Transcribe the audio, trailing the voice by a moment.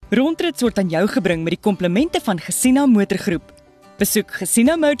Rondrits word aan jou gebring met die komplimente van Gesina Motorgroep. Besoek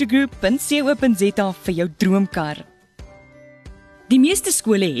gesinamotorgroep.co.za vir jou droomkar. Die meeste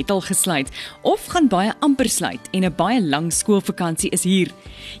skole het al gesluit of gaan baie amper sluit en 'n baie lang skoolvakansie is hier.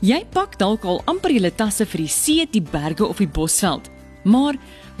 Jy pak dalk al amper julle tasse vir die see, die berge of die bosveld. Maar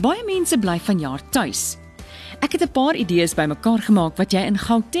baie mense bly vanjaar tuis. Ek het 'n paar idees bymekaar gemaak wat jy in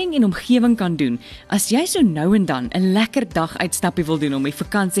Gauteng en omgewing kan doen as jy so nou en dan 'n lekker daguitstappie wil doen om die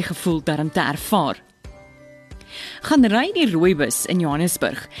vakansiegevoel daarin te ervaar. Gaan ry die rooibus in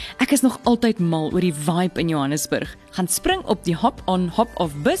Johannesburg. Ek is nog altyd mal oor die vibe in Johannesburg. Gaan spring op die hop-on,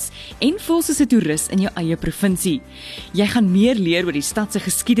 hop-off bus en voel soos 'n toerist in jou eie provinsie. Jy gaan meer leer oor die stad se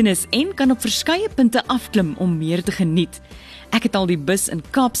geskiedenis en kan op verskeie punte afklim om meer te geniet. Ek het al die bus in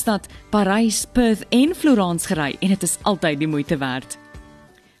Kaapstad, Parys, Perth en Florence gery en dit is altyd die moeite werd.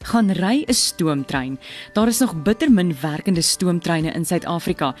 Gaan ry 'n stoomtrein. Daar is nog bitter min werkende stoomtreine in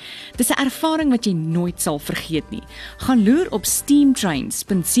Suid-Afrika. Dis 'n ervaring wat jy nooit sal vergeet nie. Gaan loer op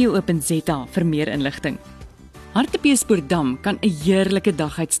steamtrains.co.za vir meer inligting. Hartbeespoortdam kan 'n heerlike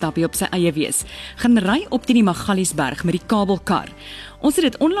daguitstappie op sy eie wees. Gaan ry op teen die Magaliesberg met die kabelkar. Ons het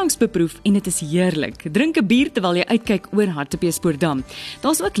dit onlangs beproef en dit is heerlik. Drink 'n bier terwyl jy uitkyk oor Hartbeespoortdam.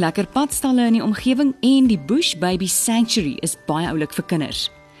 Daar's ook lekker padstalle in die omgewing en die Bush Baby Sanctuary is baie oulik vir kinders.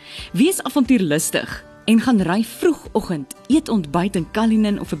 Wees avontuurlustig en gaan ry vroegoggend, eet ontbyt in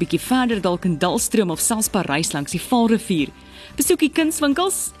Cullinan of 'n bietjie verder dalk in Dalstroom of selfs Parys langs die Vaalrivier. Besoek die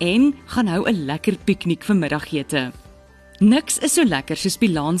kunswinkels en gaan hou 'n lekker piknik vir middagete. Niks is so lekker soos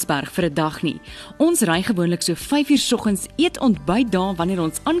Pilanesberg vir 'n dag nie. Ons ry gewoonlik so 5 uur soggens, eet ontbyt daar wanneer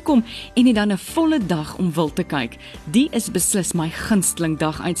ons aankom en het dan 'n volle dag om wild te kyk. Die is beslis my gunsteling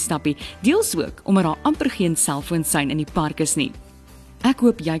daguitstappie, deels ook omdat daar amper geen selfoonsein in die park is nie. Ek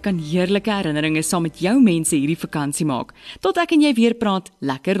hoop jy kan heerlike herinneringe saam met jou mense hierdie vakansie maak. Tot ek en jy weer praat,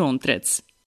 lekker rondrits.